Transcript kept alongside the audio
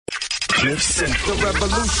Central. The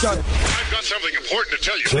revolution. I've got something important to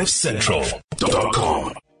tell you.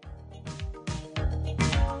 CliffCentral.com.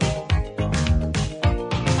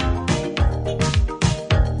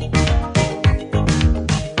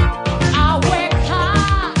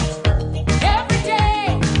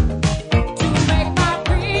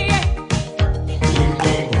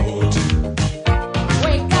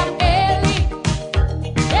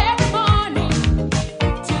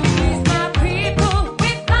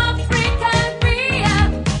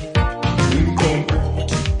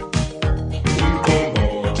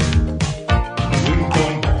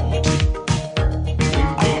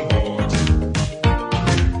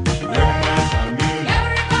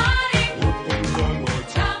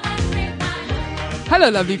 Hello,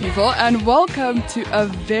 lovely people, and welcome to a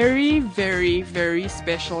very, very, very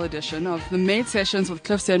special edition of the Made Sessions with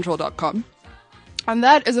CliffCentral.com. And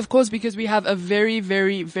that is, of course, because we have a very,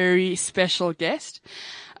 very, very special guest.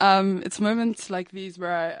 It's moments like these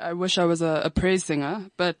where I wish I was a praise singer,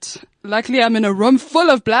 but luckily I'm in a room full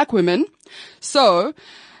of black women. So,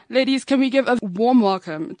 ladies, can we give a warm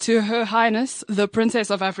welcome to Her Highness, the Princess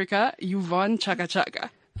of Africa, Yvonne Chaka.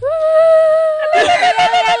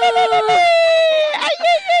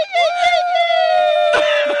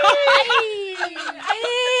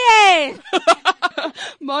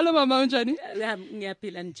 Molo mama unjani?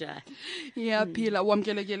 Ngiyaphila njani. Ngiyaphila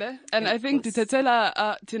wamkelekile. And I think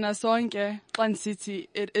Titela Tina Sonke Plan City,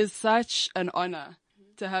 it is such an honor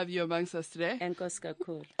to have you amongst us today. Enkosi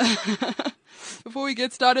kakhulu. Before we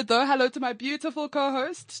get started though, hello to my beautiful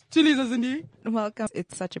co-host, Tuliza Zindi. Welcome.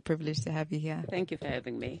 It's such a privilege to have you here. Thank you for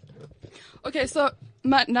having me. Okay, so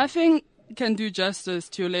Matt, nothing can do justice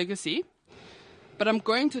to your legacy, but I'm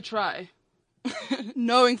going to try.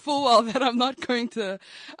 Knowing full well that I'm not going to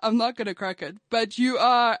crack it. But you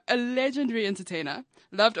are a legendary entertainer,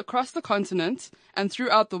 loved across the continent and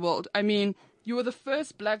throughout the world. I mean, you were the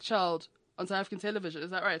first black child on South African television,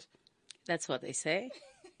 is that right? That's what they say.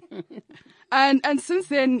 And since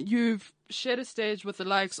then, you've shared a stage with the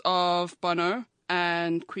likes of Bono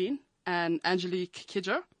and Queen and Angelique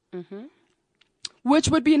Kidjo, which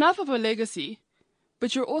would be enough of a legacy.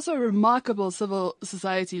 But you're also a remarkable civil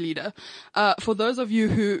society leader. For those of you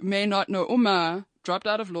who may not know, Uma dropped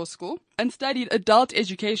out of law school and studied adult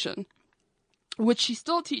education, which she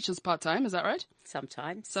still teaches part-time. Is that right?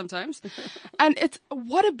 Sometimes. And it's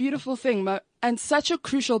what a beautiful thing, and such a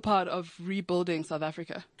crucial part of rebuilding South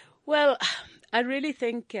Africa. Well, I really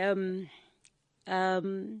think when I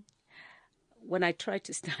tried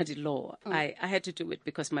to study law, I had to do it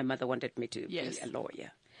because my mother wanted me to be a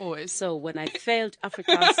lawyer. Always. So when I failed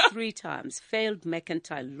Afrikaans 3 times, failed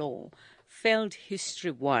mercantile law, failed history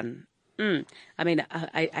 1. I mean,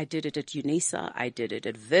 I did it at UNISA, I did it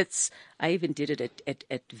at WITS, I even did it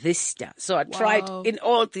at Vista. So I tried in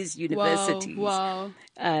all these universities. Wow.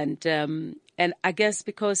 And I guess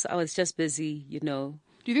because I was just busy,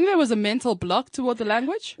 Do you think there was a mental block toward the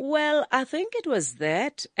language? Well, I think it was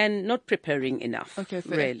that and not preparing enough, fair.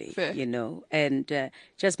 and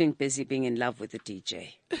just being busy, being in love with the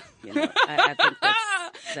DJ. I think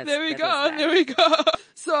that's There we go.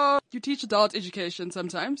 So you teach adult education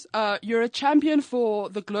sometimes. You're a champion for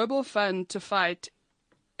the Global Fund to fight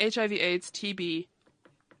HIV/AIDS, TB,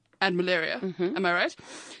 and malaria. Am I right?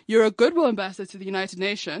 You're a goodwill ambassador to the United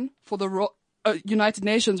Nations for the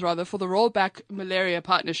Rollback Malaria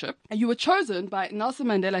Partnership. And you were chosen by Nelson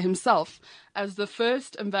Mandela himself as the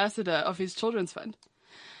first ambassador of his Children's Fund.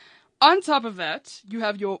 On top of that, you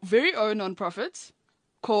have your very own nonprofit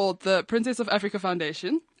called the Princess of Africa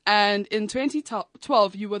Foundation. And in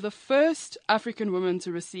 2012, you were the first African woman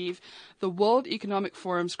to receive the World Economic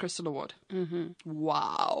Forum's Crystal Award.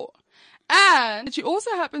 Wow. And she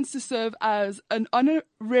also happens to serve as an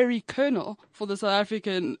honorary colonel for the South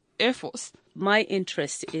African Air Force. My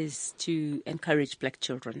interest is to encourage black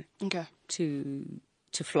children to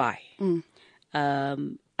fly.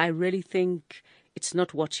 I really think it's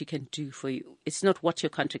not what you can do for you. It's not what your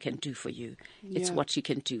country can do for you. It's what you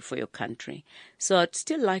can do for your country. So I'd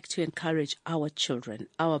still like to encourage our children,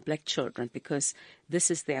 our black children, because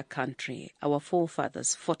this is their country. Our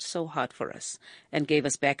forefathers fought so hard for us and gave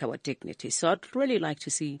us back our dignity. So I'd really like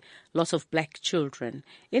to see lots of black children.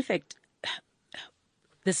 In fact,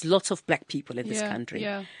 there's lots of black people in this country.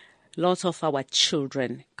 Lots of our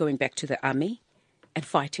children going back to the army and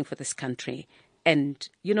fighting for this country. And,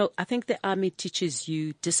 I think the army teaches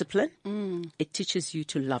you discipline. It teaches you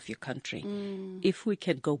to love your country. If we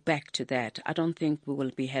can go back to that, I don't think we will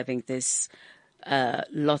be having this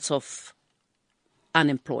lots of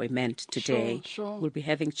unemployment today. Sure. We'll be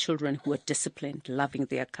having children who are disciplined, loving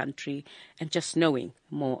their country, and just knowing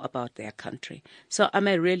more about their country. So I'm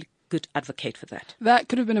a real good advocate for that. That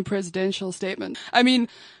could have been a presidential statement. I mean,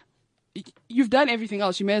 you've done everything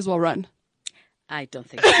else. You may as well run. I don't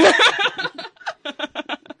think so.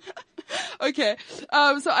 Okay.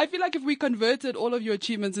 So I feel like if we converted all of your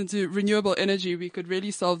achievements into renewable energy, we could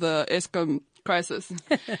really solve the Eskom crisis.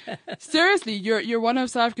 Seriously, you're one of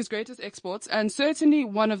South Africa's greatest exports and certainly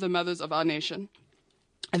one of the mothers of our nation.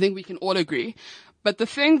 I think we can all agree. But the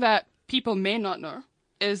thing that people may not know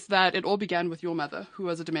is that it all began with your mother, who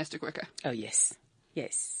was a domestic worker. Oh, yes.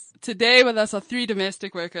 Yes. Today with us are 3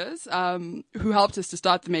 domestic workers who helped us to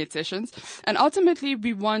start the Made Sessions. And ultimately,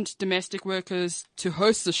 we want domestic workers to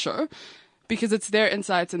host the show because it's their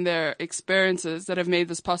insights and their experiences that have made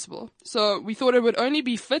this possible. So we thought it would only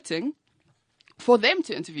be fitting for them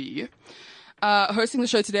to interview you. Hosting the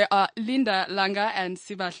show today are Linda, Langa, and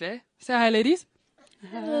Sibahle. Say hi, ladies.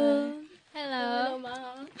 Hello. Hello,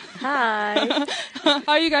 Mom. Hi. How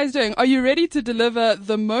are you guys doing? Are you ready to deliver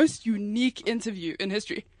the most unique interview in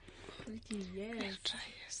history?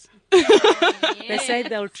 Yes. They say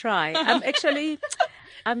they'll try.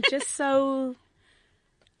 I'm just so,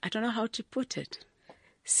 I don't know how to put it,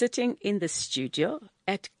 sitting in the studio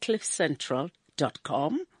at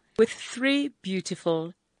cliffcentral.com with 3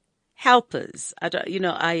 beautiful helpers.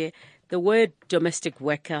 The word domestic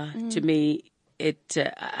worker to me, it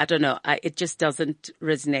just doesn't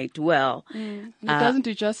resonate well. It doesn't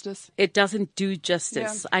do justice. It doesn't do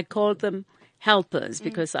justice. Yeah. I call them helpers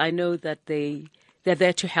because I know that they're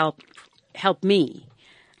there to help me,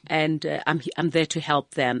 and I'm there to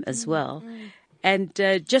help them as well. And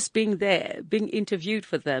just being there, being interviewed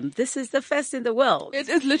for them, this is the first in the world. It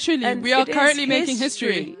is literally. And we are currently making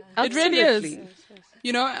history. It really is.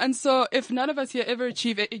 You know, and so if none of us here ever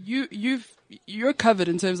achieve it, you're covered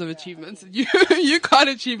in terms of achievements. You can't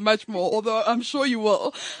achieve much more, although I'm sure you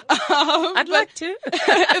will. I'd like to.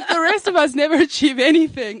 If the rest of us never achieve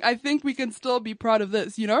anything, I think we can still be proud of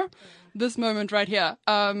this, this moment right here.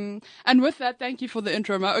 And with that, thank you for the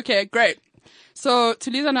intro, Ma. Okay, great. So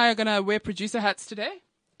Tuliza and I are gonna wear producer hats today,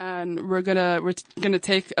 and we're gonna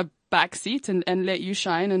take a back seat and let you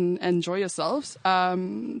shine and enjoy yourselves.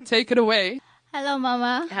 Take it away. Hello,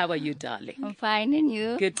 Mama. How are you, darling? I'm fine, and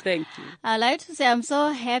you? Good, thank you. I'd like to say I'm so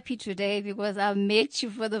happy today because I met you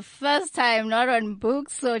for the first time, not on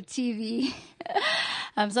books or TV.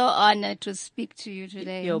 I'm so honored to speak to you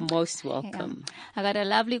today. You're most welcome. Yeah. I got a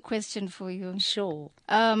lovely question for you. Sure.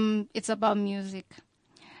 It's about music.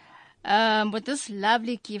 With this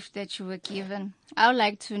lovely gift that you were given, I would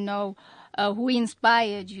like to know who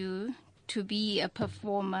inspired you to be a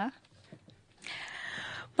performer.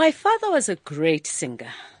 My father was a great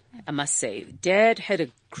singer, I must say. Dad had a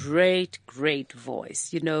great, great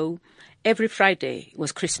voice. Every Friday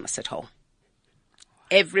was Christmas at home.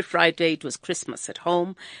 Every Friday it was Christmas at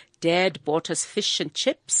home. Dad bought us fish and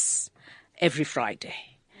chips every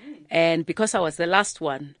Friday. And because I was the last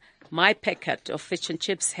one, my packet of fish and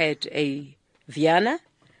chips had a Vienna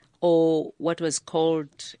or what was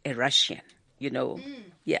called a Russian,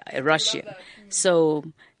 Yeah, a Russian. So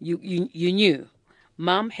you knew.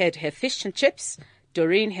 Mom had her fish and chips.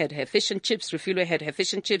 Doreen had her fish and chips. Refilo had her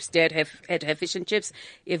fish and chips. Dad had her fish and chips.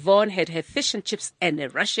 Yvonne had her fish and chips and a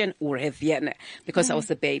Russian or a Vienna because I was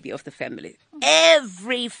the baby of the family.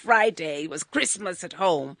 Every Friday was Christmas at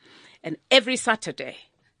home. And every Saturday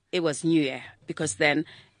it was New Year because then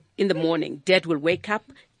in the morning, Dad will wake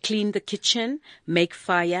up, clean the kitchen, make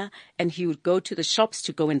fire, and he would go to the shops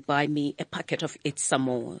to go and buy me a packet of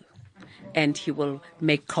Itsamol. And he will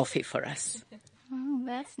make coffee for us. Oh,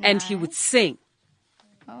 that's nice. And he would sing.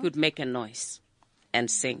 He would make a noise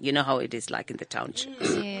and sing. You know how it is like in the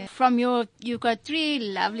townships. Yeah. You got 3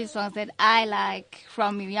 lovely songs that I like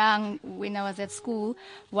from young when I was at school.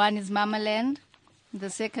 One is Mama Land. The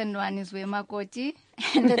second one is Makoti.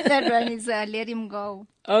 And the third one is Let Him Go.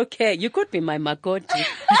 Okay, you could be my Makoti.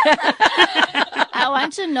 I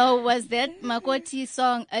want to know, was that Makoti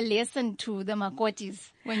song a lesson to the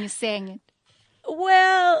Makotis when you sang it?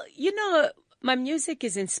 Well, my music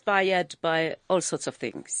is inspired by all sorts of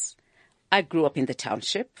things. I grew up in the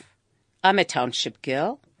township. I'm a township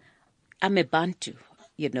girl. I'm a Bantu,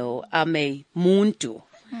 I'm a Muntu.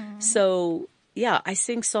 So, yeah, I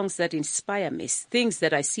sing songs that inspire me, things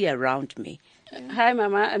that I see around me. Hi,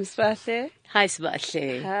 Mama. I'm Sibahle. Hi,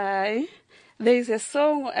 Sibahle. Hi. There is a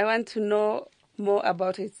song I want to know more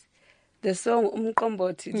about it. The song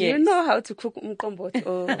Umqombothi. Do you know how to cook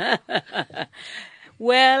Umqombothi?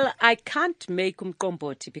 Well, I can't make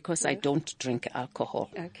umqombothi because I don't drink alcohol.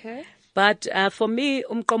 Okay. But for me,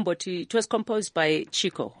 umqombothi, it was composed by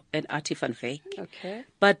Chico and Artie van Wyk. Okay.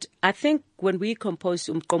 But I think when we composed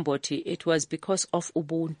umqombothi, it was because of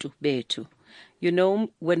Ubuntu betu.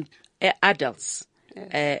 When adults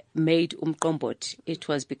made umqombothi, it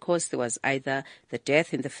was because there was either the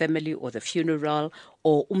death in the family or the funeral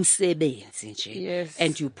or umsebenzi nje. Yes.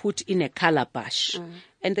 And you put in a calabash.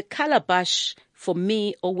 And the calabash for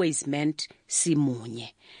me always meant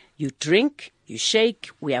simunye. You drink, you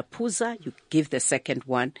shake, uyaphuza, you give the second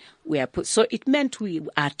one, so it meant we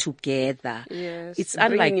are together. Yes. It's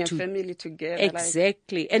Bringing unlike your family together.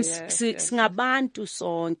 Exactly. And singabantu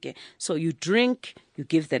sonke. So you drink, you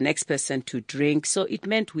give the next person to drink. So it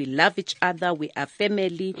meant we love each other, we are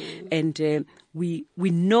family, and we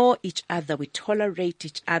know each other, we tolerate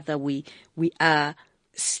each other, we are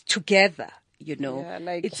together. You know,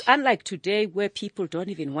 it's unlike today where people don't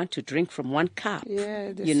even want to drink from one cup.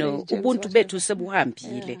 Yeah, you know, ubuntu betu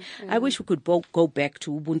sebuhambile. I wish we could go back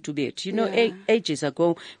to ubuntu betu. You know, ages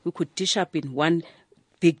ago we could dish up in one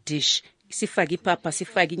big dish. Sifagi papa,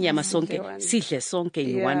 sifagi nyama sonke, sidle sonke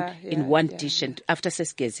in one dish, and after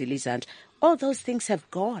sesgezile izandla, all those things have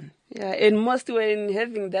gone. Yeah, and most when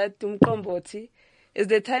having that umqombothi is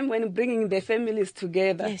the time when bringing the families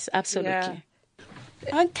together. Yes, absolutely. Yeah.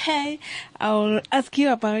 Okay, I'll ask you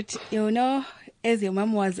about, as your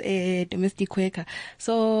mom was a domestic worker,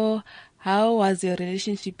 so how was your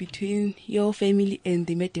relationship between your family and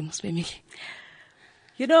the Medem's family?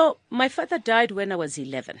 You know, my father died when I was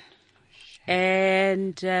 11,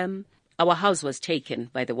 and our house was taken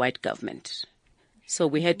by the white government. So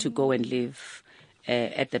we had to go and live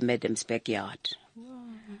at the Medem's backyard.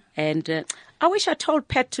 And I wish I told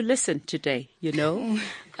Pat to listen today,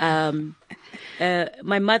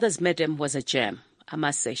 my mother's madam was a gem, I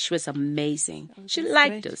must say. She was amazing. She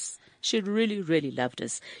liked us. She really, really loved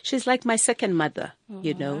us. She's like my second mother,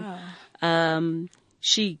 Wow.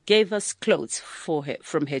 She gave us clothes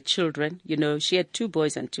from her children. She had 2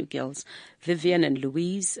 boys and 2 girls, Vivian and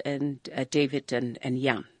Louise, and David and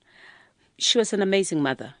Jan. She was an amazing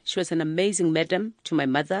mother. She was an amazing madam to my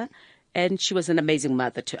mother, and she was an amazing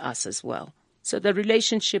mother to us as well. So the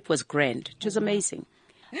relationship was grand. It was amazing.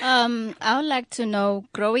 I would like to know,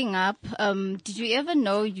 growing up, did you ever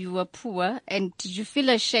know you were poor, and did you feel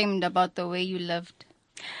ashamed about the way you lived?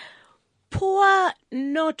 Poor,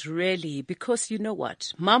 not really, because you know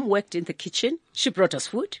what? Mom worked in the kitchen. She brought us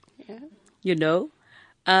food. Yeah.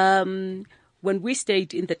 When we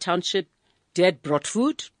stayed in the township, Dad brought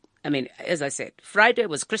food. I mean, as I said, Friday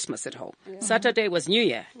was Christmas at home. Yeah. Saturday was New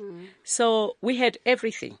Year. So we had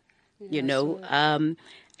everything,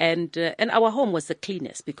 And our home was the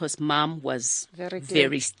cleanest because Mom was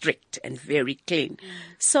very strict and very clean.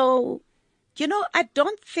 So, I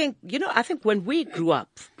think when we grew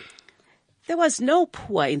up, there was no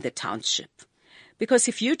poor in the township. Because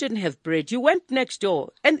if you didn't have bread, you went next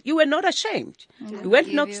door and you were not ashamed. You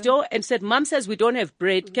went next door and said, Mom says we don't have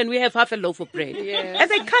bread. Can we have half a loaf of bread? Yes.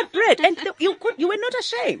 And they cut bread and you were not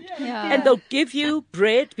ashamed. Yeah. And they'll give you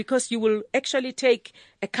bread because you will actually take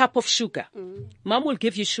a cup of sugar. Mom will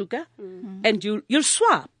give you sugar and you'll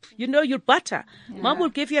swap. You'll butter. Yeah. Mom will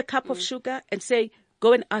give you a cup of sugar and say,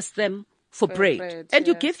 go and ask them for bread. And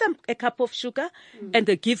you give them a cup of sugar and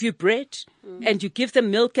they give you bread and you give them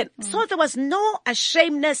milk. And so there was no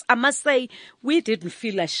ashamedness. I must say, we didn't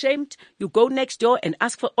feel ashamed. You go next door and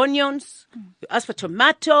ask for onions. You ask for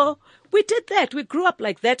tomato. We did that. We grew up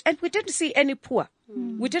like that and we didn't see any poor.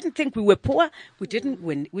 We didn't think we were poor. We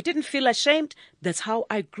didn't feel ashamed. That's how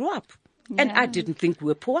I grew up. Yeah. And I didn't think we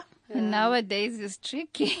were poor. And nowadays it's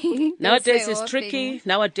tricky. Nowadays it's tricky.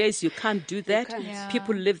 Nowadays you can't do that. Yeah.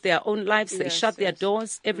 People live their own lives. They shut their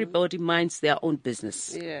doors. Everybody minds their own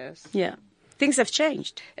business. Yes. Yeah. Things have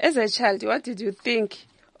changed. As a child, what did you think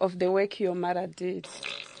of the work your mother did?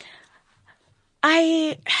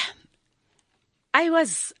 I've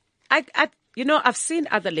seen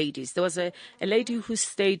other ladies. There was a lady who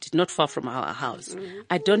stayed not far from our house.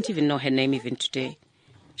 I don't even know her name even today.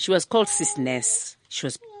 She was called Sis Ness. She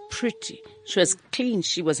was pretty. She was clean.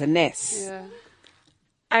 She was a nurse. Yeah.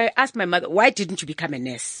 I asked my mother, why didn't you become a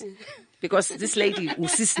nurse? Because this lady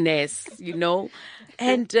was this nurse,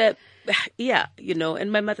 And,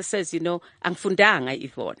 and my mother says, angifundanga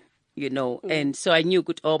Yvonne, and so I knew,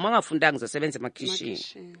 mangafundanga zosebenza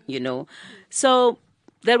emakishini, So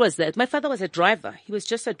there was that. My father was a driver. He was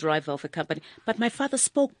just a driver of a company. But my father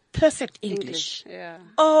spoke perfect English. Yeah.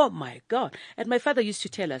 Oh, my God. And my father used to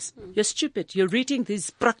tell us, you're stupid. You're reading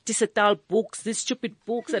these practicetal books, these stupid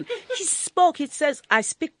books. And he says, I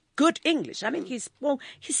speak good English. I mean, he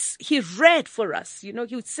read for us. He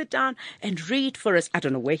would sit down and read for us. I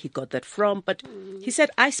don't know where he got that from, but he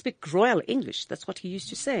said, I speak Royal English. That's what he used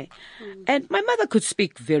to say. And my mother could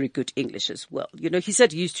speak very good English as well. He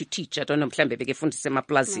said he used to teach. I don't know,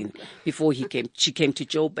 before she came to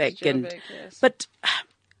Joburg. Yes. But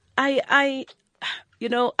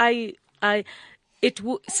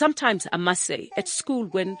sometimes I must say at school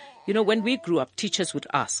when we grew up, teachers would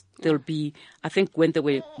ask, there'll be, I think when they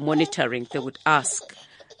were monitoring, they would ask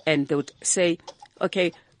and they would say,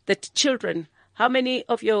 okay, the children, how many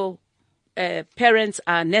of your parents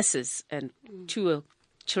are nurses? And two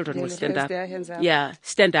children will stand up. Their hands up. Yeah,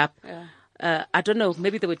 stand up. Yeah. I don't know,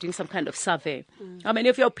 maybe they were doing some kind of survey. How many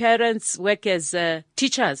of your parents work as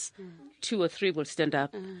teachers? 2 or 3 will stand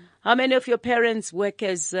up. How many of your parents work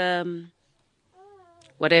as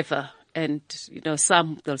whatever? And,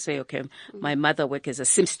 some, they'll say, okay, my mother work as a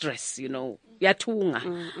seamstress, yatunga.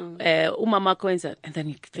 Umama kwenza. And then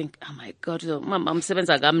you think, oh my God, mama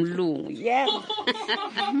msebenza kamlungu. Yeah.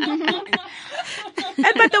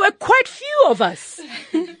 But there were quite few of us.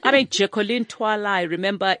 I mean, Jacqueline Twala, I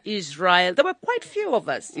remember Israel. There were quite few of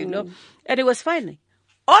us, and it was funny.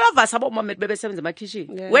 All of us, we're clever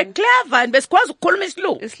and we're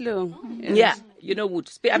Isilungu. Yeah, would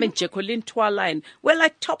speak. I mean, Jacqueline Twala, and we're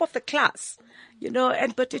like top of the class,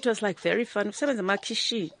 but it was like very fun. Usebenza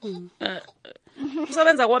makishi.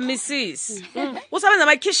 Usebenza kwa Mrs. Usebenza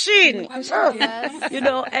makishini.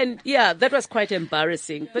 And yeah, that was quite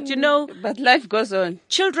embarrassing. But But life goes on.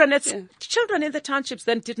 Children in the townships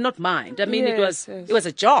then did not mind. I mean, it was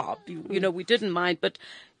a job. We didn't mind, but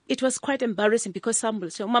it was quite embarrassing because some will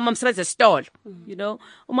say, "Umama msebenza stall,"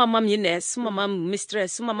 "Umama yines, umama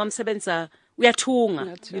mistress, umama msebenza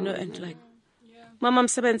uyathunga," and like, "Mama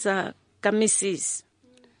msebenza kamisis,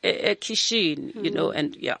 kitchen,"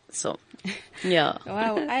 and yeah, so yeah.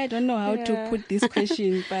 Wow, I don't know how to put this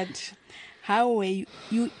question, but how were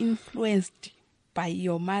you influenced by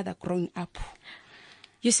your mother growing up?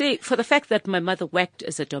 You see, for the fact that my mother worked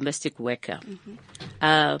as a domestic worker,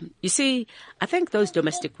 you see, I think those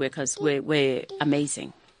domestic workers were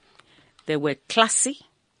amazing. They were classy.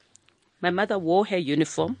 My mother wore her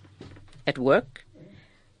uniform at work.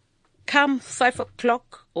 Come 5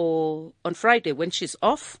 o'clock or on Friday when she's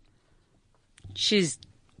off, she's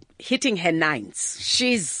hitting her 9s.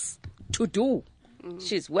 She's to do.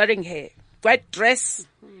 She's wearing her white dress,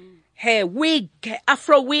 her wig, her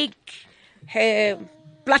afro wig, her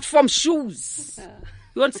platform shoes.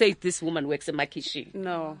 You won't say this woman works in Makishi.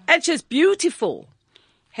 No. And she's beautiful.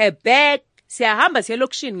 Her bag, siyahamba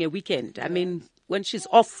siyalokishini nge-weekend. I mean, when she's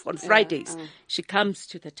off on Fridays, she comes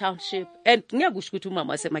to the township. And ngiyakusho ukuthi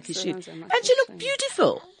umama wasemakhishini. And she looked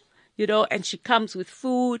beautiful. And she comes with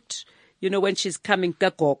food, when she's coming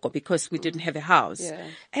kagogo because we didn't have a house. Yeah.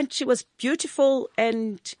 And she was beautiful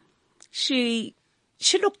and she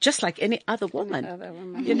looked just like any other woman.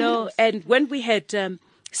 And when we had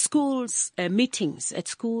schools meetings at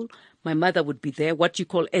school, my mother would be there, what you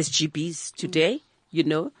call SGBs today,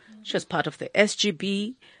 She was part of the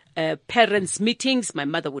SGB parents' meetings. My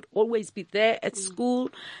mother would always be there at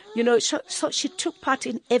school. So she took part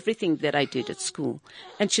in everything that I did at school,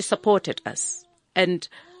 and she supported us. And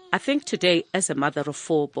I think today, as a mother of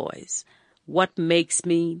 4 boys, what makes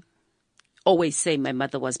me always say my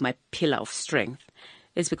mother was my pillar of strength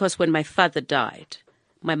is because when my father died,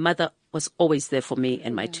 my mother was always there for me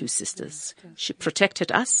and my 2 sisters. She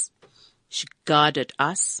protected us. She guarded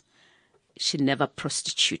us. She never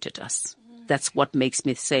prostituted us. That's what makes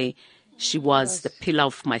me say she was the pillar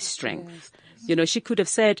of my strength. She could have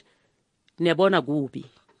said, "Niyabona gubi.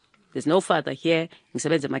 There's no father here.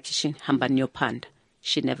 Ngisebenza emakishini, hamba niyophanda."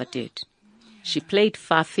 She never did. She played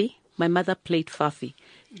Fafi. My mother played Fafi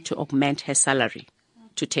to augment her salary,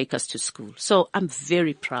 to take us to school. So I'm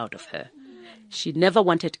very proud of her. She never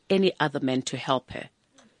wanted any other man to help her,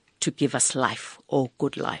 to give us life or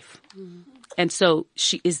good life. And so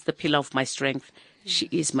she is the pillar of my strength. She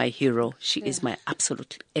is my hero. She is my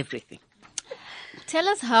absolute everything. Tell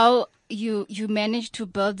us how you managed to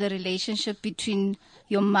build the relationship between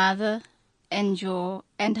your mother and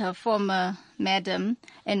her former madam,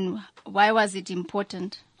 and why was it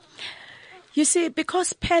important? You see,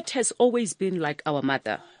 because Pat has always been like our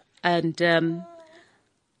mother. And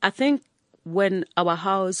I think when our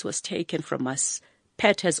house was taken from us,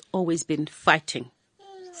 Pat has always been fighting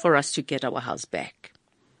for us to get our house back.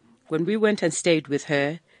 When we went and stayed with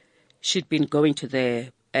her, she'd been going to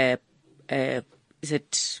the,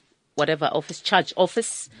 charge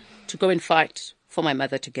office to go and fight for my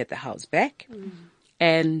mother to get the house back.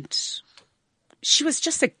 And she was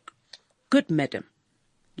just a good madam,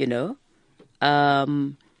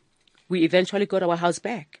 We eventually got our house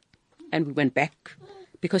back and we went back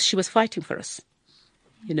because she was fighting for us.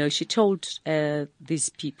 She told these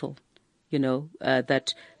people,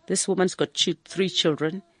 that this woman's got 3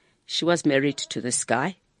 children. She was married to this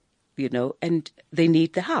guy and they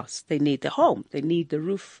need the house, they need the home, they need the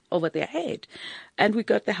roof over their head. And we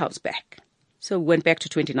got the house back. So we went back to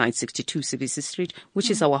 2962 Sibisi Street,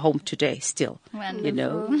 which is our home today still.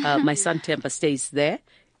 Wonderful. My son Temba stays there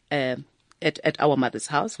at our mother's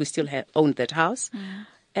house. We still own that house.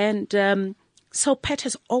 And so Pat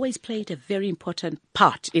has always played a very important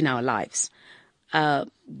part in our lives.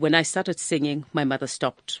 When I started singing, my mother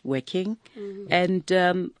stopped working.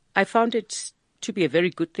 And I found it to be a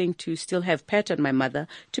very good thing to still have Pat and my mother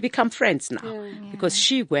to become friends now. Because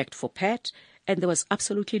she worked for Pat. And there was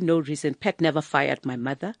absolutely no reason. Pat never fired my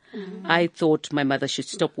mother. I thought my mother should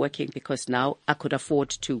stop working because now I could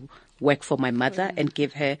afford to work for my mother and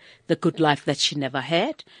give her the good life that she never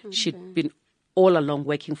had. She'd been all along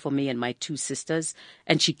working for me and my two sisters,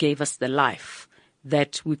 and she gave us the life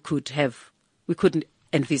that we couldn't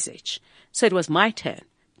envisage. So it was my turn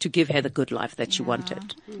to give her the good life that she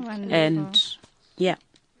wanted. Wonderful. And yeah.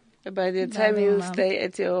 By the time you stay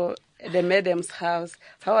at the madam's house,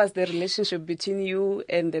 how was the relationship between you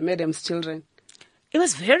and the madam's children? It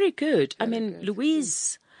was very good.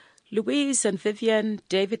 Louise and Vivian,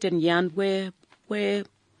 David and Jan were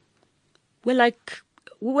like,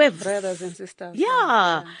 we were brothers and sisters.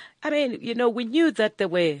 Yeah. We knew that they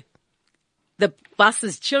were the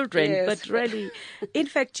boss's children, but really, in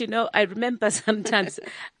fact, I remember sometimes,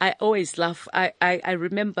 I always laugh. I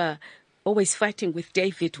remember always fighting with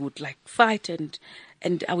David, who would like fight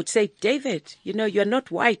and I would say, David, you're not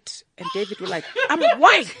white. And David would like, I'm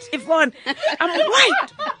white, Yvonne. I'm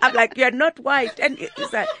white. I'm like, you're not white. And he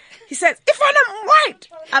says, Yvonne, I'm white.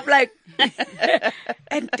 I'm like,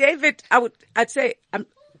 and David, I'd say,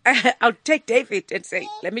 I'll take David and say,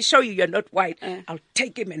 let me show you you're not white. I'll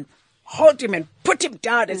take him and hold him and put him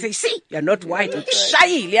down and say, see, you're not white. And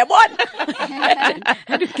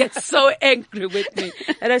he gets so angry with me.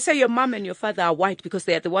 And I say, your mom and your father are white because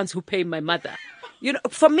they are the ones who pay my mother.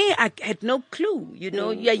 For me, I had no clue.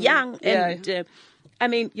 You're young. And,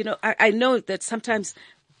 I know that sometimes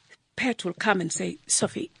Pat will come and say,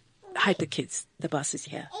 Sophie, hide the kids. The bus is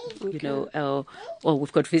here, or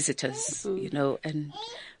we've got visitors,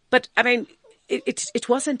 but it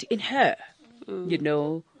wasn't in her,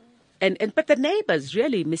 but the neighbors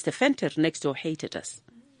really, Mr. Fenter next door hated us.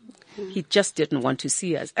 He just didn't want to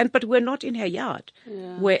see us. But we're not in her yard.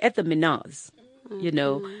 We're at the Minars.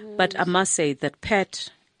 But I must say that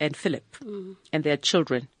Pat and Philip and their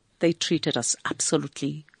children, they treated us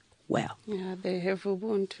absolutely well. Yeah, they have a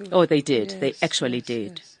bond too. Oh, they did. They actually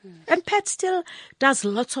did. Yes. And Pat still does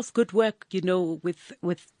lots of good work,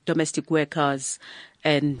 with domestic workers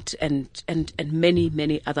and many,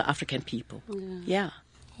 many other African people. Yeah.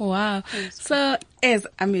 Wow. So, as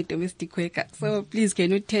I'm a domestic worker, so please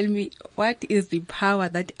can you tell me what is the power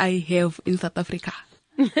that I have in South Africa?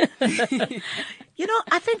 I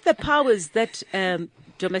think the powers that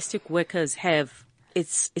domestic workers have,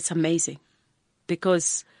 it's amazing.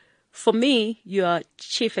 Because for me, you are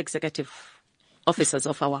chief executive officers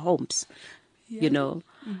of our homes.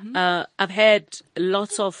 I've had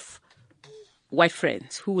lots of white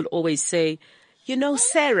friends who will always say,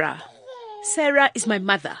 Sarah is my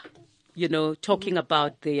mother, talking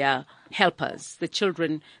about their helpers, the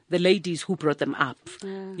children, the ladies who brought them up,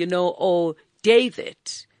 or David,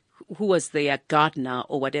 who was their gardener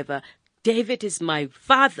or whatever. David is my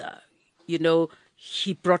father, he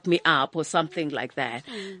brought me up or something like that.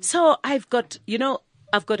 So I've got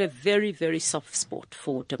a very, very soft spot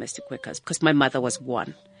for domestic workers because my mother was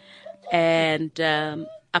one. And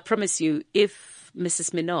I promise you, if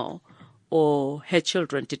Mrs. Minot or her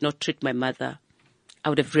children did not treat my mother, I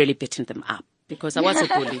would have really beaten them up because I was a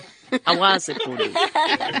bully.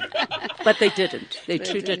 But they didn't. They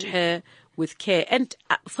treated her with care. And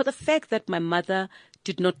for the fact that my mother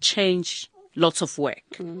did not change lots of work,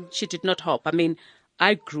 she did not hop.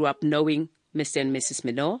 I grew up knowing Mr. and Mrs.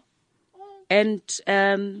 Minot and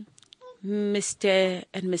Mr.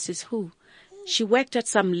 and Mrs. Who. She worked at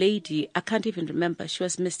some lady, I can't even remember. She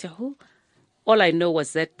was Mr. Who. All I know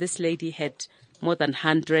was that this lady had more than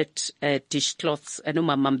 100 dishcloths. I know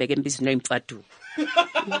my mom began his name Fatu.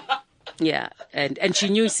 Yeah, and she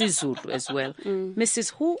knew Sizulu as well.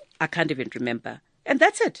 Mrs. Who, I can't even remember. And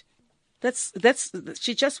that's it. That's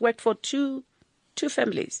she just worked for two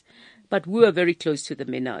families. But we were very close to the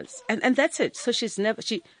Minars. And that's it. So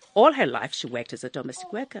all her life she worked as a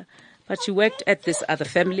domestic worker. But she worked at this other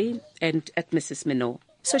family and at Mrs. Minot.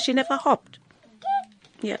 So she never hopped.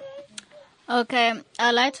 Yeah. Okay,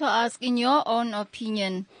 I'd like to ask, in your own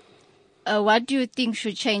opinion, what do you think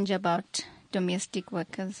should change about domestic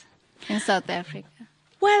workers in South Africa?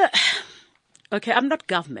 Well, Okay, I'm not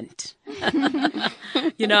government.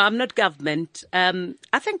 I'm not government.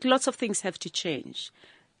 I think lots of things have to change.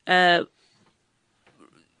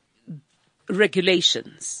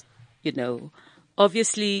 Regulations,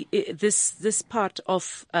 obviously this part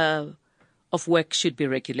of work should be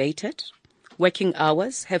regulated. Working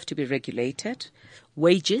hours have to be regulated.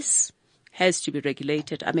 Wages has to be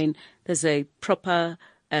regulated. I mean, there's a proper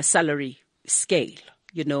salary scale,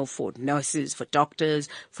 for nurses, for doctors,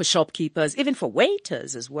 for shopkeepers, even for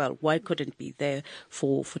waiters as well. Why couldn't it be there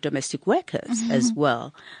for domestic workers as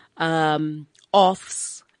well?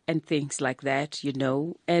 Offs and things like that,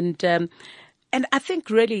 and I think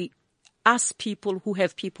really us people who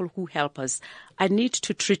have people who help us, I need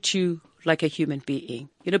to treat you like a human being,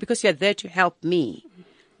 because you're there to help me.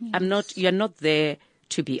 Yes. You're not there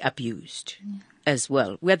to be abused as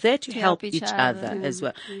well. We're there to help each other as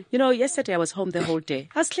well. Yesterday I was home the whole day.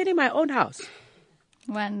 I was cleaning my own house.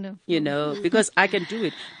 Wonderful. Because I can do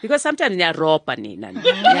it. Because sometimes niyaropa nina.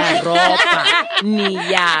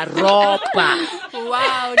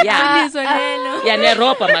 Wow. Yeah,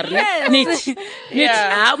 niyaropa marni. Nit.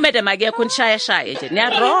 Madam agaya kunshaya nje.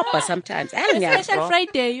 Niyaropa sometimes. Special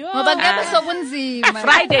Friday.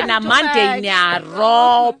 Friday na Monday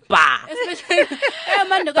niyaropa.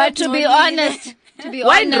 But to be honest,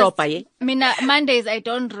 Mondays I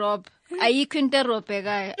don't rob. To be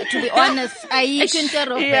honest, I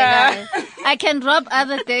can rob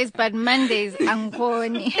other days, but Mondays I'm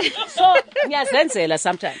going. So ngiyazenzela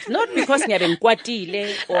sometimes, not because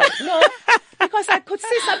ngiyabengikwatile or no, because I could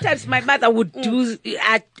see sometimes my mother would do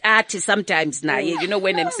art sometimes now,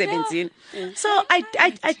 when I'm 17. So I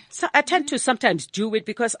tend to sometimes do it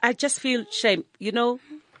because I just feel shame,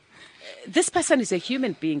 This person is a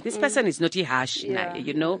human being. This person is not a harsh,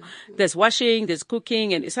 There's washing, there's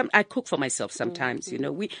cooking, and I cook for myself sometimes,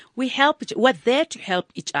 We help we're there to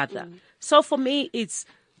help each other. So for me,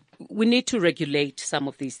 we need to regulate some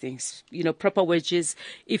of these things. Proper wages.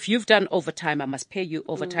 If you've done overtime, I must pay you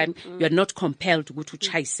overtime. You're not compelled to go to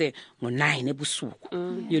chaise ngo-9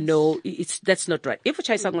 ebusuku. That's not right. If you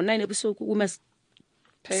chaise ngo-9 ebusuku, we must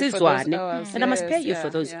pay for those hours. And I must pay you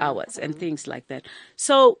for those hours and things like that.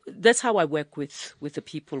 So that's how I work with the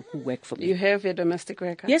people who work for me. You have a domestic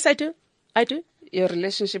worker? Yes, I do. Your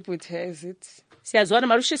relationship with her, is it? Siyazwana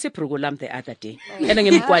marushisi program the other day. And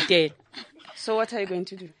ngimkwatela. So what are you going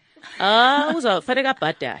to do? Uzofanele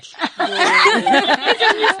abhadale. It's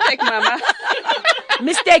a mistake, Mama.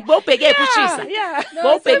 Mistake, bowubheke ephutshisa. Yeah.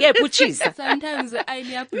 Bowubheke ephutshisa. Sometimes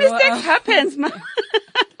mistakes happens, ma.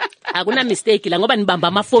 Akuna mistake la ngoba nibamba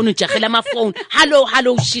amafoni ujahela amafoni.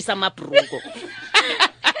 Hello ushisa amabruko.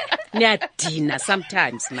 Niyadina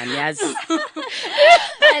sometimes, man, yazi.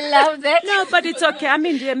 I love that. No, but it's okay. I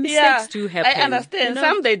mean, the mistakes do happen. I understand.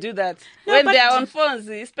 Some they do that. No, when they are on phones,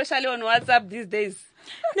 especially on WhatsApp these days.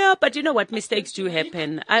 No, but you know what? Mistakes do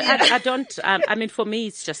happen. I don't. I mean, for me,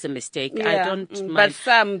 it's just a mistake. Yeah. I don't mind. But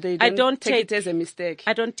some they don't take it as a mistake.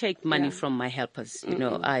 I don't take money from my helpers.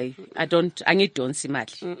 I don't. I need don't see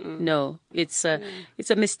much. No, it's a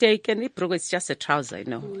mistake, and it's just a trouser. I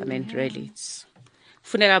mean, really, it's.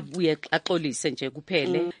 She's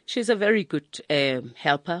a very good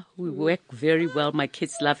helper. We work very well. My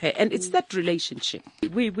kids love her. And it's that relationship.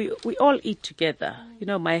 We all eat together.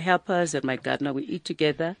 My helpers and my gardener, we eat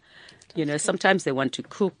together. Sometimes they want to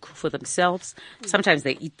cook for themselves. Sometimes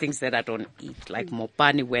they eat things that I don't eat, like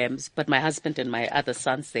mopani worms. But my husband and my other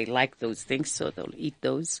sons, they like those things, so they'll eat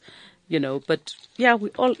those. But yeah, we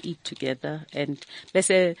all eat together, and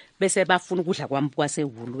bese bafuna ukudla kwami kwase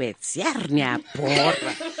Woolworths.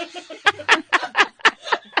 Ngiyabhora.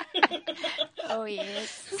 Oh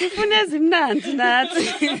yes. Sifuna ezimnandi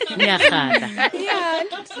nathi. Ngiyakhala. Yeah,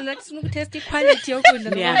 so let's test the quality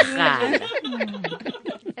yokudla. Ngiyakhala.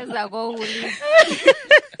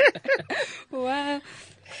 Wow.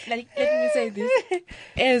 Let me say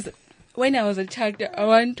this. When I was a child, I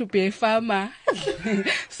want to be a farmer.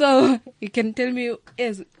 So you can tell me,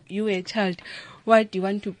 as you were a child, what do you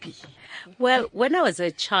want to be? Well, when I was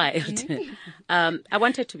a child, I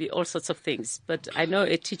wanted to be all sorts of things. But I know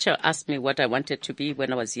a teacher asked me what I wanted to be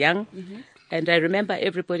when I was young. And I remember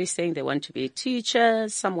everybody saying they want to be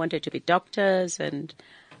teachers, some wanted to be doctors. And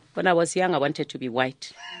when I was young, I wanted to be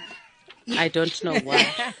white. I don't know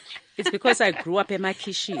why. It's because I grew up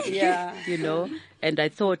Emakishi, and I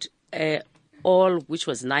thought all which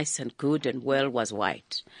was nice and good and well was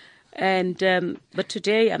white. And but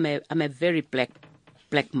today I'm a very black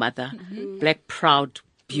mother, black proud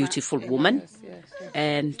beautiful woman.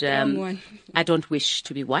 And I don't wish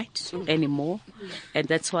to be white anymore. And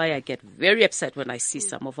that's why I get very upset when I see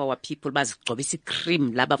some of our people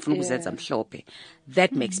cream.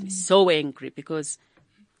 That makes me so angry, because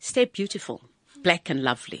stay beautiful, black and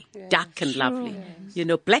lovely, dark and lovely. You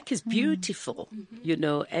know, black is beautiful, you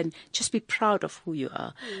know, and just be proud of who you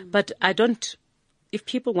are. But if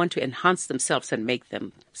people want to enhance themselves and make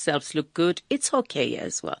themselves look good, it's okay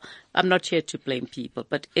as well. I'm not here to blame people,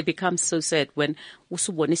 but it becomes so sad when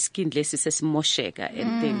usubone skin less says mosheka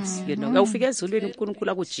and things, you know.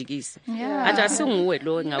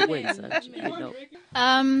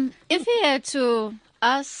 If you had to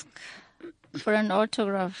ask for an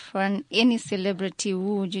autograph from any celebrity,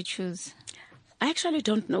 who would you choose? I actually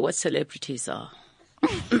don't know what celebrities are.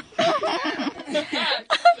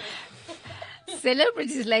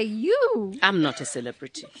 Celebrities like you. I'm not a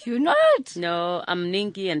celebrity. You're not? No, I'm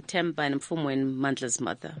Ningi and Temba and Mfumo and Mandla's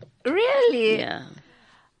mother. Really? Yeah.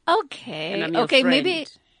 Okay. Okay, maybe.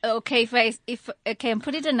 Okay, if I can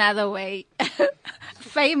put it another way,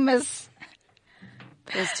 famous.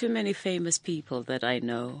 There's too many famous people that I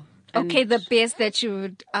know. Okay, the best that you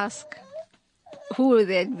would ask. Who would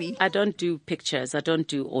that be? I don't do pictures. I don't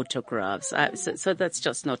do autographs. So that's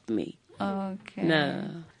just not me. Okay.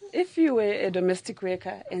 No. If you were a domestic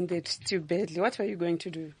worker and they treat you badly, what were you going to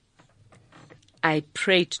do? I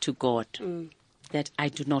prayed to God that I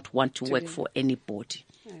do not want to work for anybody.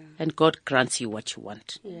 Yeah. And God grants you what you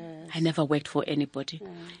want. Yes. I never worked for anybody. Yeah.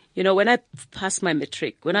 You know, when I passed my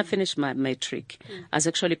matric, when I finished my matric, I was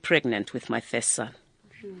actually pregnant with my first son.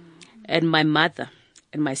 And my mother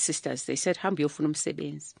and my sisters, they said, "Hamba uyofuna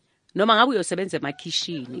umsebenzi. Noma ngabe uyosebenza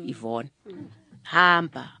emakhishini, Yvonne.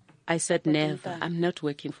 Hamba." I said, never. I'm not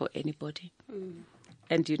working for anybody.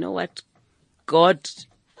 And you know what? God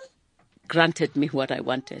granted me what I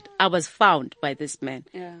wanted. I was found by this man.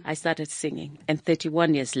 Yeah. I started singing. And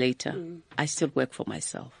 31 years later, I still work for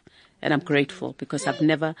myself. And I'm grateful because I've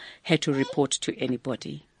never had to report to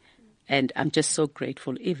anybody. And I'm just so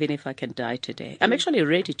grateful, even if I can die today. I'm actually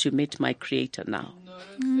ready to meet my creator now.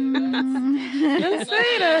 Don't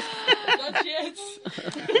say that. Not yet.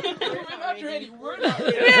 We're not ready. We're not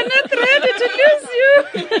ready to lose you.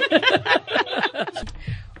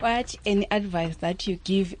 What any advice that you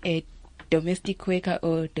give a domestic worker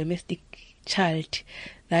or domestic child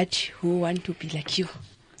that who want to be like you?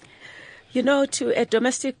 You know, to a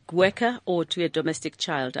domestic worker or to a domestic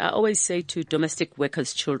child, I always say to domestic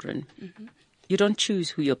workers' children, you don't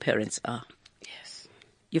choose who your parents are. Yes.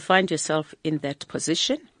 You find yourself in that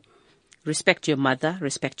position. Respect your mother,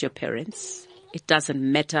 respect your parents. It doesn't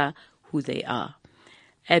matter who they are.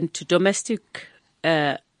 And to domestic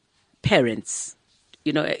parents,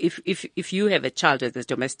 you know, if you have a child as a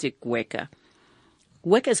domestic worker,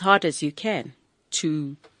 work as hard as you can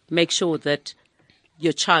to make sure that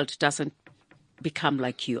your child doesn't become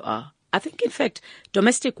like you are. I think, in fact,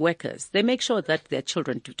 domestic workers, they make sure that their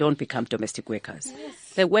children don't become domestic workers.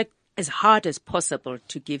 Yes. They work as hard as possible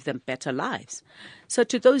to give them better lives. So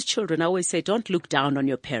to those children, I always say, don't look down on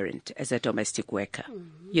your parent as a domestic worker.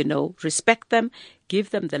 You know, respect them, give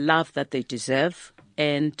them the love that they deserve.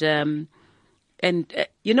 And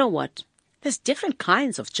you know what? There's different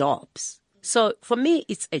kinds of jobs. So for me,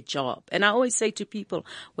 it's a job. And I always say to people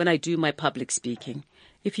when I do my public speaking,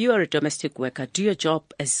 if you are a domestic worker, do your job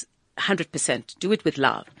as 100%. Do it with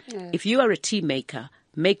love. Yes. If you are a tea maker,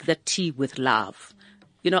 make that tea with love.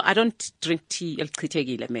 You know, I don't drink tea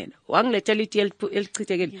elchithekile man. Wangiletela tea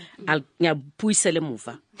elchithekile ngiyabuyisela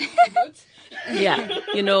emuva. Yeah,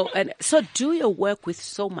 you know, and so do your work with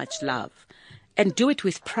so much love and do it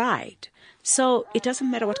with pride. So it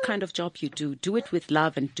doesn't matter what kind of job you do. Do it with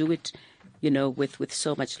love and do it, you know, with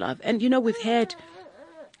so much love. And, you know, we've had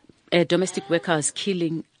domestic workers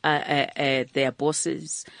killing their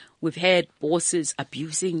bosses. We've had bosses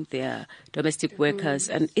abusing their domestic workers.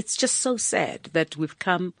 And it's just so sad that we've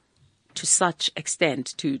come to such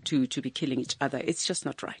extent to be killing each other. It's just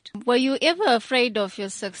not right. Were you ever afraid of your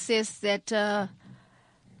success that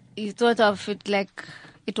you thought of it like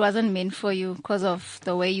it wasn't meant for you because of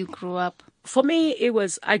the way you grew up? For me,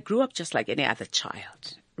 I grew up just like any other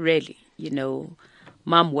child, really. You know,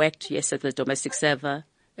 Mom worked, yes, as a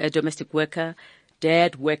domestic worker.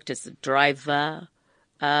 Dad worked as a driver.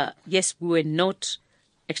 Yes, we were not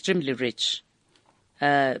extremely rich.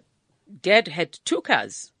 Dad had 2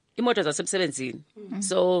 cars.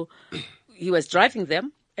 So he was driving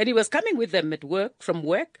them and he was coming with them from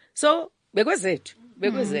work. So where was it?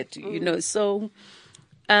 You know, so,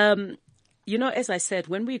 you know, as I said,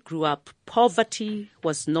 when we grew up, poverty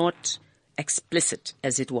was not explicit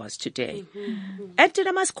as it was today. And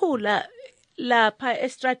lapha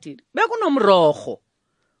estradini bekunomrogo.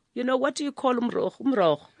 You know, what do you call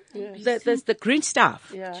umrogo? Yes. There's the green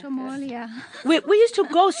stuff. Yeah. Chomolia. We used to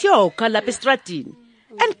go siyoka lapha estradini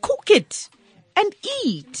and cook it and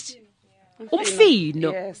eat.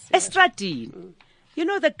 Umfino. Yes. Estradini. You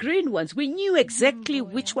know, the green ones, we knew exactly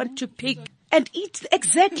which one to pick and eat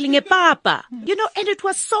exactly ngepapa. You know, and it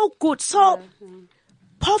was so good. So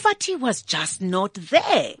poverty was just not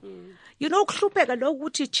there. You know,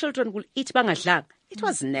 children will eat bangadlang. It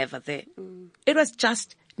was never there. It was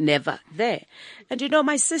just never there. And you know,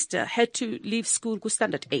 my sister had to leave school, go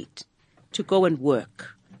standard 8, to go and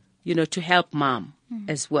work, you know, to help mom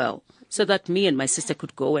as well, so that me and my sister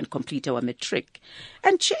could go and complete our matric.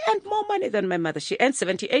 And she earned more money than my mother. She earned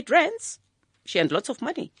 78 rands. She earned lots of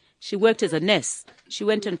money. She worked as a nurse. She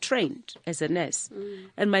went and trained as a nurse.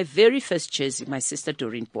 And my very first jersey, my sister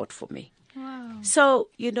Doreen bought for me. Wow. So,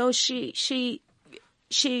 you know, she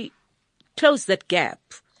closed that gap.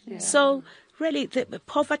 Yeah. So really, the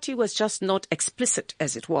poverty was just not explicit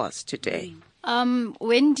as it was today.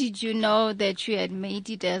 When did you know that you had made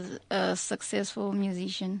it as a successful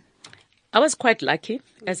musician? I was quite lucky.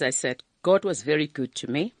 As I said, God was very good to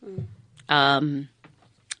me. I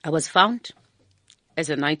was found as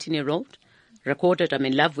a 19-year-old, recorded I'm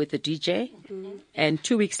in love with the DJ, and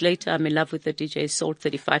 2 weeks later I'm in love with the DJ, sold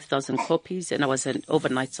 35,000 copies, and I was an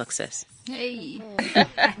overnight success. Hey.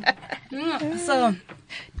 So,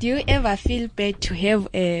 do you ever feel bad to have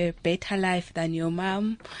a better life than your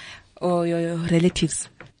mom or your relatives?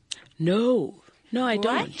 No, I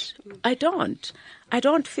don't. I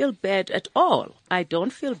don't feel bad at all. I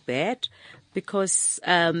don't feel bad because,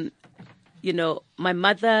 you know, my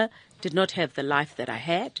mother did not have the life that I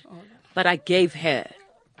had, but I gave her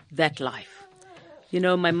that life. You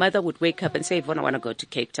know, my mother would wake up and say, Yvonne, I want to go to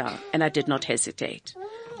Cape Town. And I did not hesitate.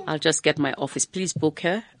 I'll just get my office. Please book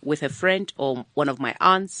her with a friend or one of my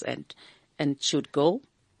aunts, and she would go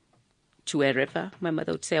to wherever. My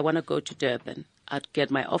mother would say, I want to go to Durban. I'd get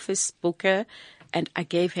my office, book her, and I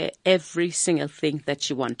gave her every single thing that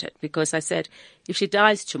she wanted, because I said, if she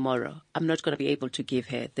dies tomorrow, I'm not going to be able to give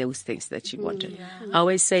her those things that she wanted. Yeah. I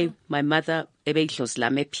always say, my mother, so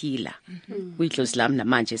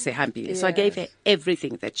I gave her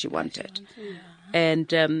everything that she wanted.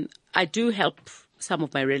 And I do help some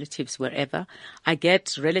of my relatives wherever. I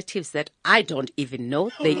get relatives that I don't even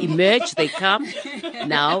know. They emerge, they come.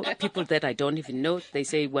 Now, people that I don't even know, they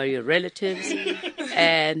say, we're your relatives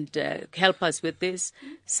and help us with this.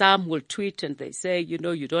 Some will tweet and they say, you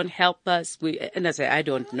know, you don't help us. And I say, I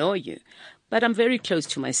don't know you. But I'm very close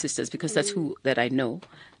to my sisters because that's who that I know,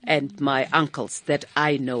 and my uncles that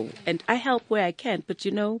I know. And I help where I can. But,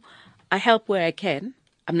 you know, I help where I can.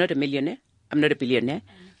 I'm not a millionaire. I'm not a billionaire.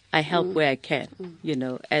 I help where I can, you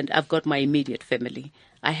know, and I've got my immediate family.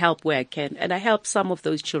 I help where I can, and I help some of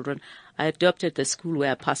those children. I adopted the school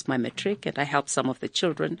where I passed my matric, and I help some of the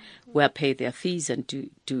children where I pay their fees and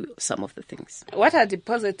do some of the things. What are the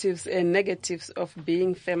positives and negatives of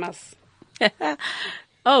being famous?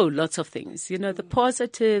 Oh, lots of things. You know, the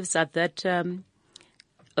positives are that,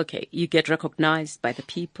 okay, you get recognized by the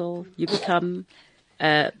people, you become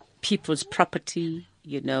people's property,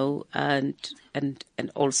 you know, and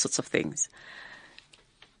all sorts of things.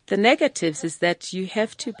 The negatives is that you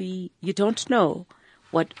don't know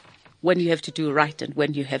when you have to do right and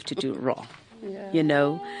when you have to do wrong. Yeah. You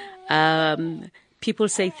know, people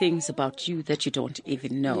say things about you that you don't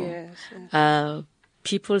even know.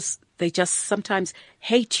 Yes. They just sometimes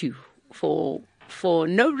hate you for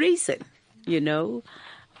no reason, you know.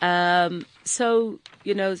 So,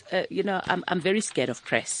 you know, I'm very scared of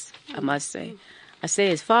press, I must say. I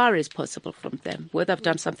stay as far as possible from them, whether I've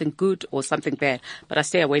done something good or something bad, but I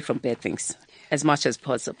stay away from bad things as much as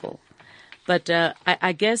possible. But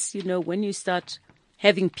I guess, you know, when you start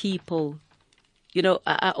having people, you know,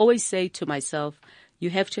 I always say to myself,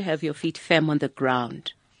 you have to have your feet firm on the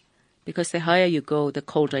ground, because the higher you go, the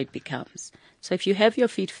colder it becomes. So if you have your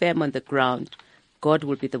feet firm on the ground, God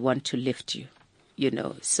will be the one to lift you, you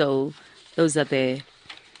know. So those are the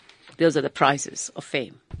prizes of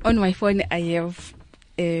fame. On my phone, I have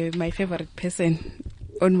my favorite person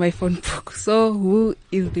on my phone book. So who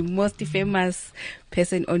is the most famous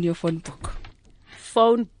person on your phone book?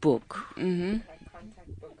 Phone book? Mm-hmm.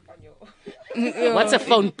 What's a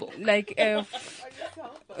phone book? Like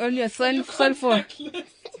on your cell phone.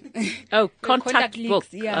 Oh, contact book.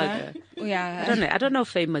 Yeah. Okay. Yeah. I don't know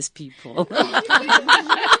famous people.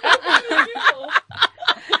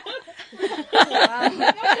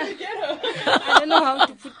 I don't know how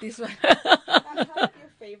to put this one. Your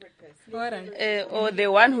favorite person? or the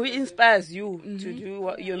one who inspires you to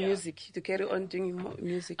do your music, to carry on doing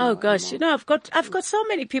music? Oh gosh, I've got so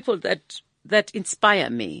many people that inspire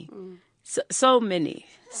me. So many.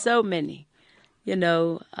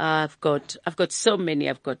 I've got so many.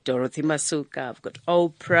 I've got Dorothy Masuka. I've got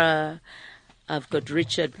Oprah. I've got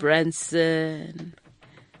Richard Branson.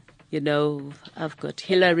 I've got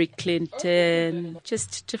Hillary Clinton.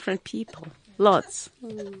 Just different people. Lots.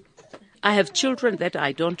 I have children that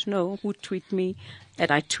I don't know who tweet me,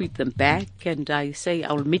 and I tweet them back, and I say,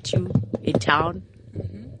 I'll meet you in town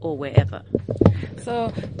or wherever.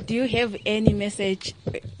 So, do you have any message?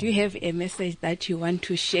 Do you have a message that you want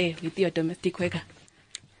to share with your domestic worker?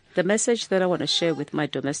 The message that I want to share with my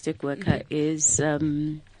domestic worker is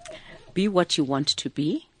be what you want to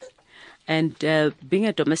be. And being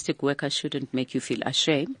a domestic worker shouldn't make you feel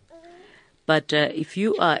ashamed. But if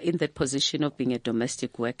you are in that position of being a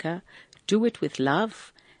domestic worker, do it with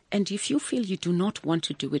love. And if you feel you do not want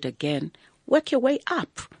to do it again, work your way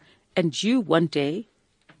up. And you one day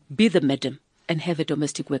be the madam and have a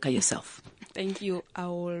domestic worker yourself. Thank you. I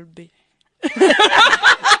will be.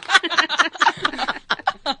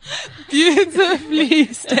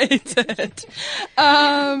 Beautifully stated.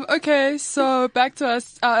 Okay, so back to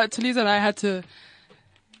us. Talisa and I had to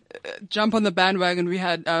jump on the bandwagon. We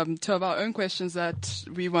had two of our own questions that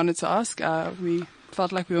we wanted to ask. We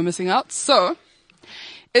felt like we were missing out. So,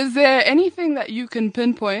 is there anything that you can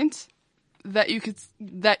pinpoint that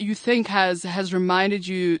you think has reminded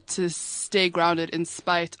you to stay grounded in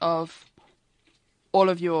spite of all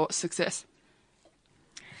of your success?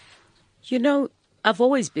 I've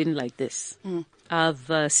always been like this.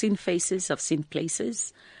 I've seen faces, I've seen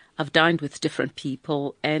places, I've dined with different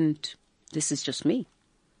people, and this is just me.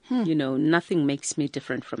 Nothing makes me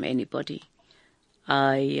different from anybody.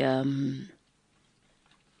 I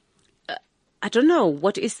don't know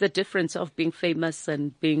what is the difference of being famous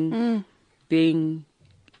and being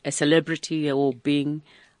a celebrity or being.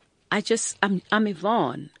 I'm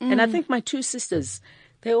Yvonne, and I think my two sisters.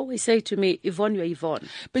 They always say to me, Yvonne, you're Yvonne.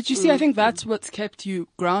 But you see, I think that's what's kept you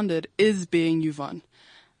grounded is being Yvonne.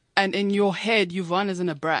 And in your head, Yvonne isn't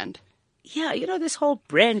a brand. Yeah, this whole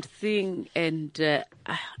brand thing, and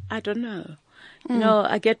I don't know.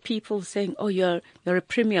 I get people saying, "Oh, you're a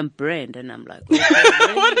premium brand," and I'm like,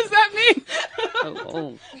 "Oh, what does that mean?"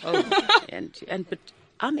 but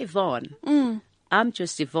I'm Yvonne. I'm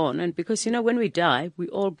just Yvonne, and because when we die, we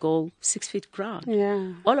all go 6 feet ground.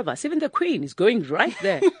 Yeah, all of us. Even the Queen is going right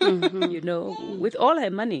there. With all her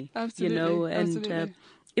money. Absolutely. And absolutely.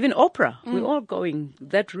 Even Oprah, we're all going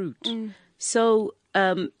that route. So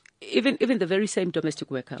even the very same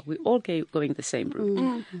domestic worker, we're all going the same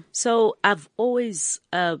route. So I've always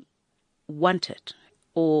wanted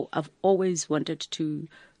to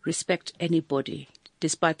respect anybody,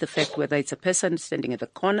 despite the fact whether it's a person standing at the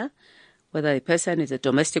corner, whether a person is a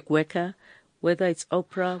domestic worker, whether it's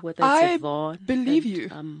Oprah, whether it's Yvonne. I believe you.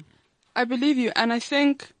 I believe you. And I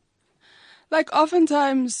think,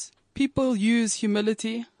 oftentimes people use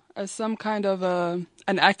humility as some kind of an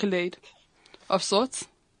accolade of sorts,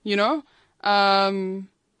 I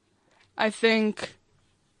think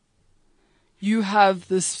you have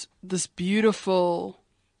this beautiful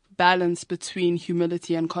balance between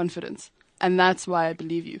humility and confidence. And that's why I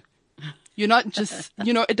believe you. You're not just,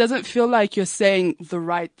 it doesn't feel like you're saying the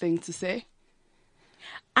right thing to say.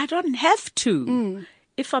 I don't have to.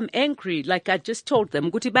 If I'm angry, like I just told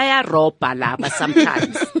them, sometimes.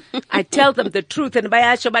 I tell them the truth and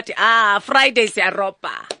Friday's a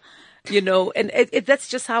ropa. And that's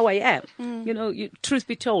just how I am. Truth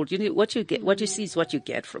be told, what you see is what you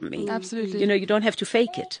get from me. Absolutely. You don't have to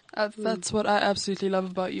fake it. That's what I absolutely love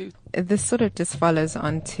about you. This sort of just follows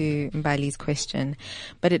on to Mbali's question,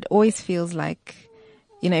 but it always feels like,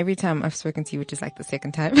 every time I've spoken to you, which is like the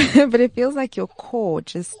second time, but it feels like your core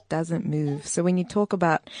just doesn't move. So when you talk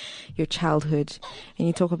about your childhood and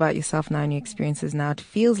you talk about yourself now and your experiences now, it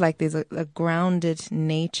feels like there's a grounded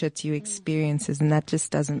nature to your experiences, and that just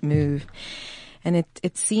doesn't move. And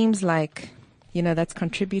it seems like, that's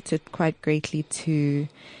contributed quite greatly to,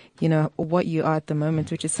 what you are at the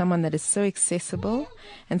moment, which is someone that is so accessible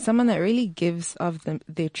and someone that really gives of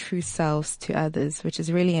their true selves to others, which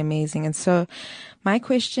is really amazing. And so my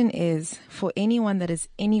question is, for anyone that is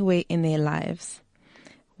anywhere in their lives,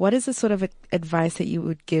 what is the sort of advice that you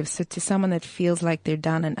would give? So to someone that feels like they're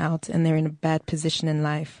down and out and they're in a bad position in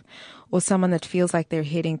life, or someone that feels like they're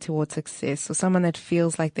heading towards success, or someone that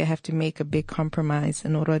feels like they have to make a big compromise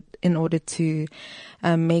in order to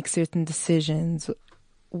make certain decisions.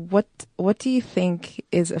 What do you think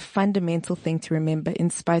is a fundamental thing to remember in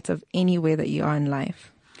spite of anywhere that you are in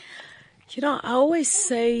life? You know, I always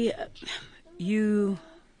say you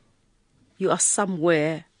are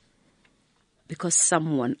somewhere because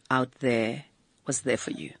someone out there was there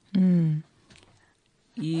for you.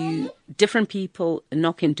 Different people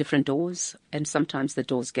knock in different doors, and sometimes the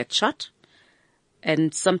doors get shut,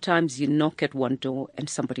 and sometimes you knock at one door and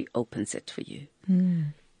somebody opens it for you.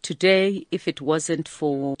 Today, if it wasn't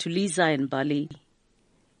for Tuliza and Bali,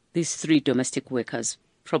 these 3 domestic workers,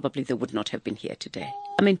 probably they would not have been here today.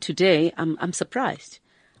 I mean, today I'm surprised.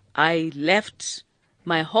 I left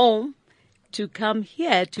my home to come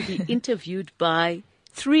here to be interviewed by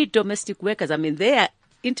 3 domestic workers. I mean, they are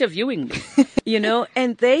interviewing me,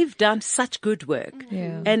 and they've done such good work.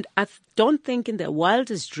 Yeah. And I don't think in their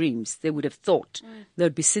wildest dreams they would have thought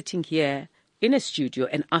they'd be sitting here in a studio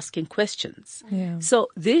and asking questions. Yeah. So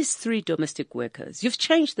these 3 domestic workers, you've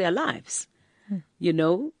changed their lives,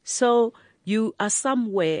 So you are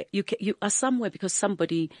somewhere. You are somewhere because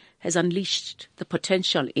somebody has unleashed the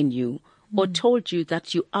potential in you, or told you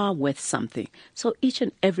that you are worth something. So each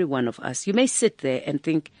and every one of us, you may sit there and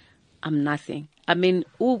think, I'm nothing. I mean,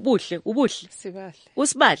 ubuhle.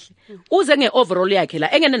 Usibahle. Uze nge-overall yakhe la,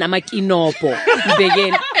 engene namakinopo.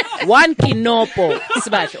 Mbekeni. 1 kinopo.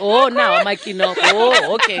 Sibahle. Oh, now amakinopo.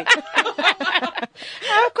 Oh, okay.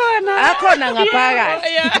 Akhona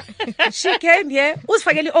ngaphakathi. She came here.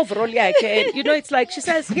 Uzifakele i-overall yakhe. It's like she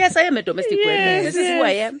says, yes, I am a domestic worker. This is who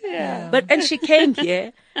I am. Yeah. And she came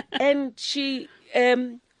here and she,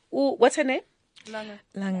 what's her name?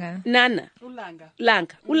 Langa. Nana.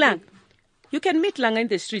 Ulanga. You can meet Langa in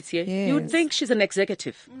the streets here. Yes. You would think she's an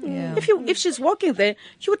executive. Yeah. If she's walking there,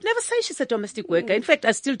 you would never say she's a domestic worker. In fact,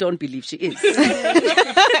 I still don't believe she is.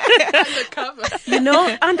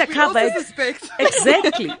 Undercover. We also suspect.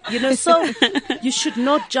 Exactly. So you should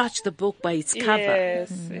not judge the book by its cover.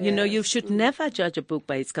 Yes, You should never judge a book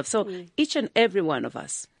by its cover. So each and every one of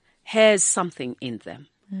us has something in them.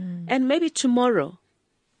 And maybe tomorrow,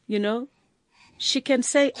 she can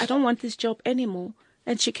say, I don't want this job anymore.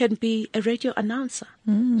 And she can be a radio announcer.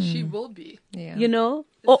 She will be. Yeah.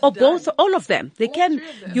 Or both, all of them. They can. 3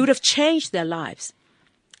 of them. You would have changed their lives.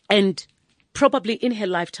 And probably in her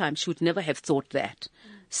lifetime, she would never have thought that.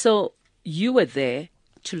 So you were there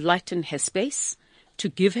to lighten her space, to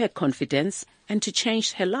give her confidence, and to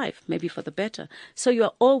change her life, maybe for the better. So you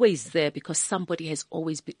are always there because somebody is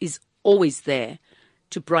always there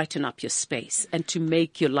to brighten up your space and to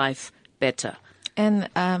make your life better. And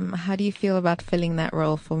how do you feel about filling that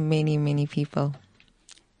role for many, many people?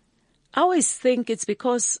 I always think it's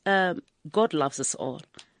because God loves us all.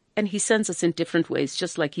 And he sends us in different ways,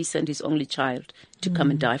 just like he sent his only child to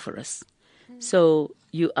come and die for us. So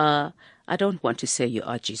you are, I don't want to say you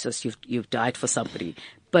are Jesus, you've died for somebody.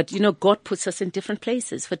 But, God puts us in different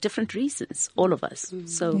places for different reasons, all of us.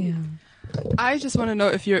 So... Yeah. I just want to know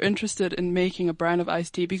if you're interested in making a brand of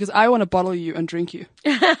iced tea, because I want to bottle you and drink you.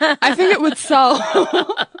 I think it would sell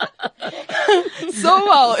so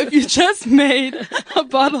well if you just made a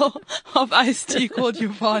bottle of iced tea called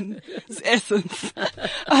Yvonne's Essence.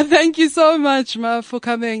 Thank you so much, Ma, for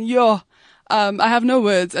coming. I have no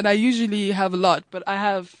words, and I usually have a lot, but I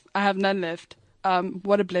have none left.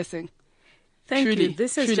 What a blessing. Thank Truly, you.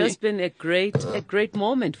 This has just been a great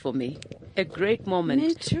moment for me. A great moment.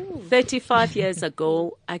 Me too. 35 years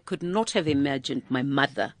ago, I could not have imagined my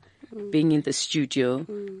mother being in the studio,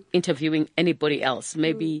 interviewing anybody else.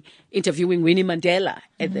 Maybe interviewing Winnie Mandela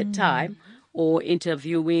at that time, or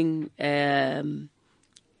interviewing a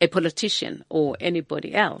politician or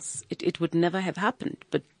anybody else. It would never have happened.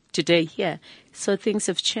 But today, here, so things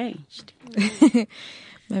have changed.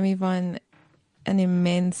 Ma'am Yvonne, an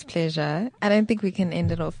immense pleasure. I don't think we can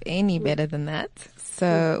end it off any better than that.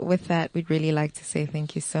 So with that, we'd really like to say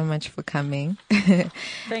thank you so much for coming. Thank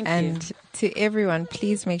and you. To everyone,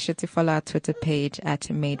 please make sure to follow our Twitter page at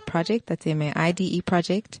Made Project. That's MAIDE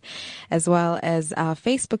Project, as well as our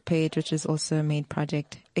Facebook page, which is also Made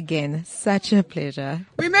Project. Again, such a pleasure.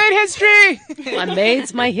 We made history! My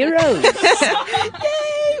maids, my heroes. Yay!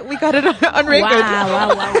 We got it on record.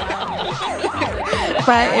 Wow.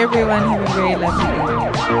 Bye, everyone. Have a very lovely day.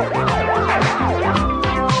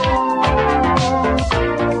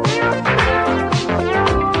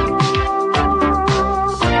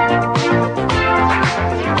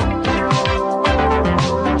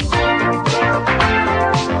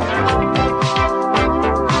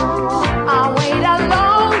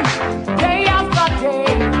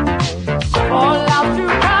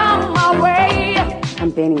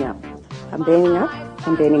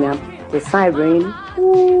 I'm bending up. The siren.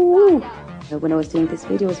 Ooh. When I was doing this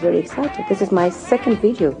video, I was very excited. This is my second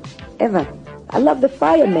video ever. I love the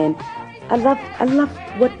fireman. I love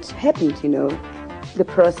what happened, the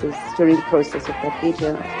process, during the process of that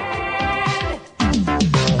video.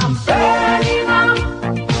 I'm burning up,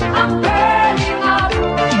 I'm burning up,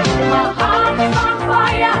 my heart is on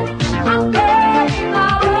fire, I'm burning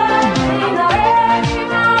up, burning up,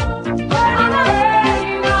 burning up,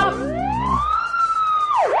 burning up.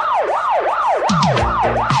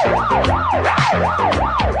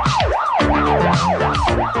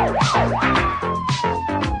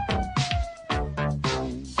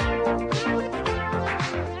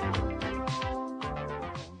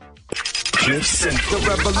 The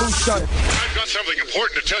revolution. I've got something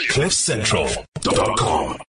important to tell you. CliffCentral.com